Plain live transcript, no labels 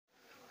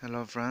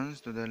Hello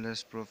friends, today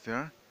let's prove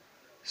here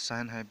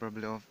sine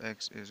hyperbole of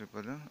x is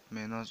equal to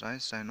minus I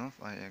sine of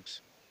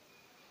ix.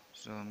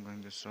 So I'm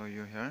going to show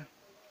you here.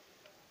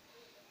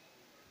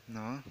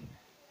 Now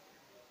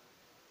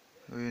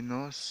we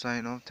know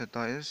sine of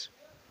theta is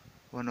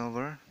 1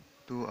 over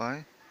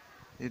 2I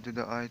e to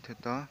the I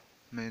theta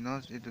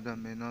minus e to the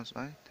minus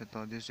I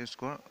theta. This is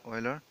called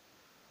Euler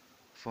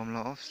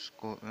formula of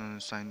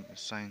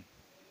sine.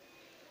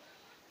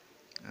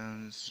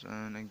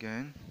 And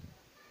again,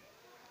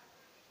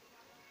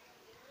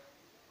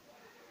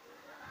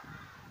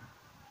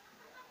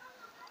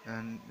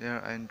 and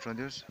here I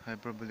introduce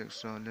hyperbolic.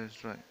 So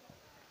let's write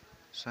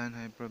sine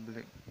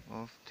hyperbolic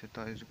of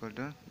theta is equal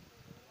to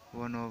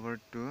 1 over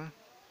 2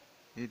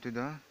 e to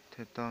the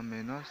theta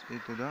minus e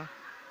to the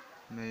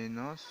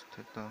minus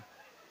theta.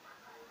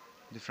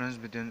 Difference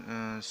between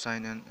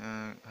sine and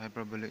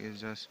hyperbolic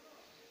is just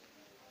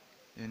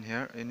in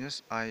here. In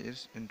this, I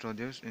is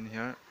introduced. In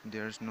here,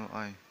 there is no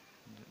I.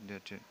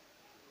 That's it.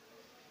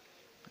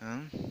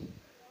 And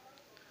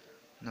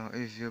now,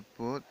 if you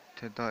put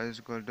theta is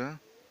equal to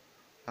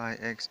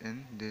ix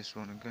in this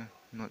one, okay,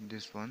 not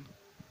this one.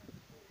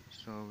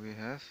 So we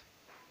have,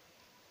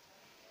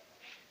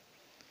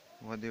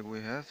 what if we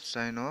have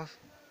sine of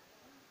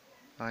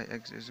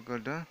ix is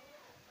equal to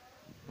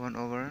 1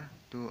 over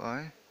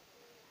 2I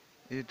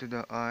e to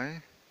the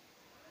I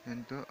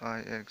into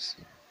ix.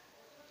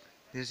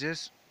 This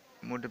is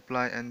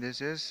multiply and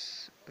this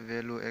is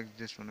value x,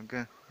 this one,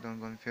 okay,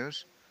 don't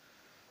confuse.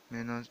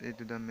 Minus e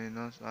to the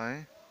minus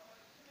I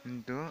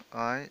into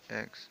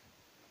ix.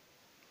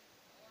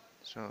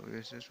 So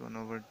this is 1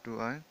 over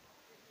 2I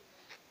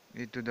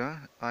e to the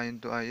I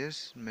into I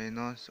is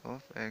minus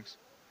of x,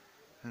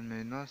 and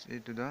minus e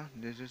to the,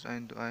 this is I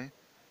into I,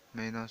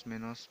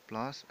 minus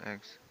plus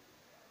x.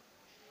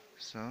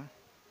 So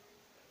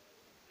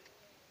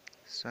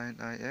sine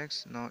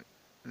ix. Now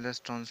let's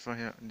transfer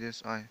here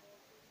this I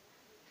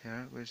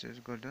here, which is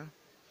equal to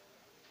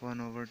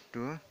 1 over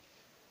 2.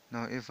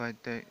 Now if I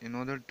take, in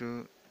order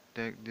to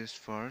take this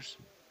first,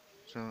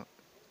 so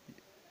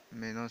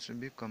minus should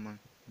be common,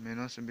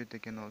 minus should be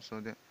taken out, so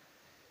that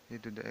e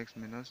to the x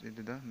minus e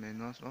to the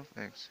minus of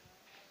x.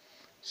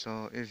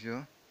 So if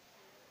you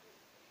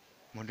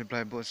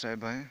multiply both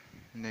sides by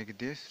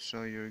negative,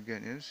 so your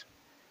gain is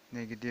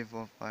negative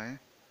of I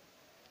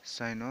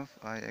sine of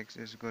ix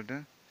is equal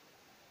to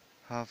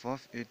half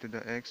of e to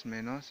the x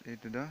minus e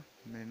to the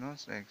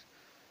minus x,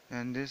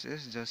 and this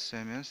is just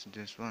same as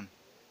this one.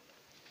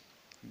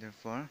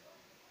 Therefore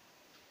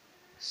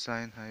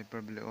sine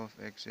hyperbole of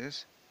x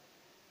is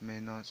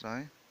minus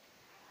I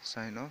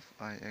sine of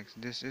ix.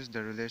 This is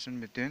the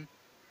relation between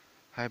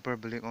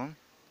hyperbolic on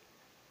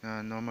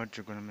normal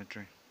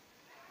trigonometry.